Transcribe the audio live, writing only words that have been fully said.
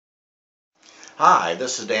Hi,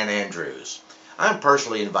 this is Dan Andrews. I'm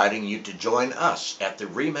personally inviting you to join us at the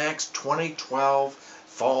RE/MAX 2012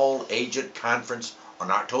 Fall Agent Conference on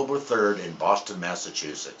October 3rd in Boston,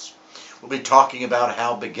 Massachusetts. We'll be talking about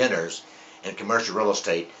how beginners in commercial real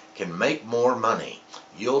estate can make more money.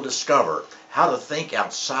 You'll discover how to think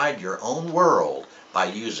outside your own world by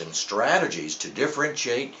using strategies to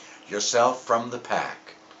differentiate yourself from the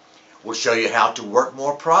pack. We'll show you how to work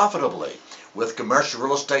more profitably with commercial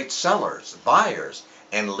real estate sellers, buyers,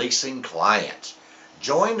 and leasing clients.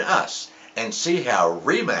 Join us and see how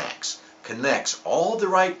RE/MAX connects all the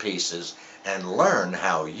right pieces and learn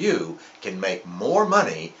how you can make more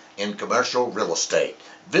money in commercial real estate.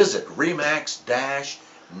 Visit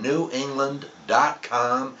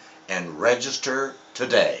remax-newengland.com and register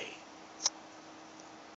today.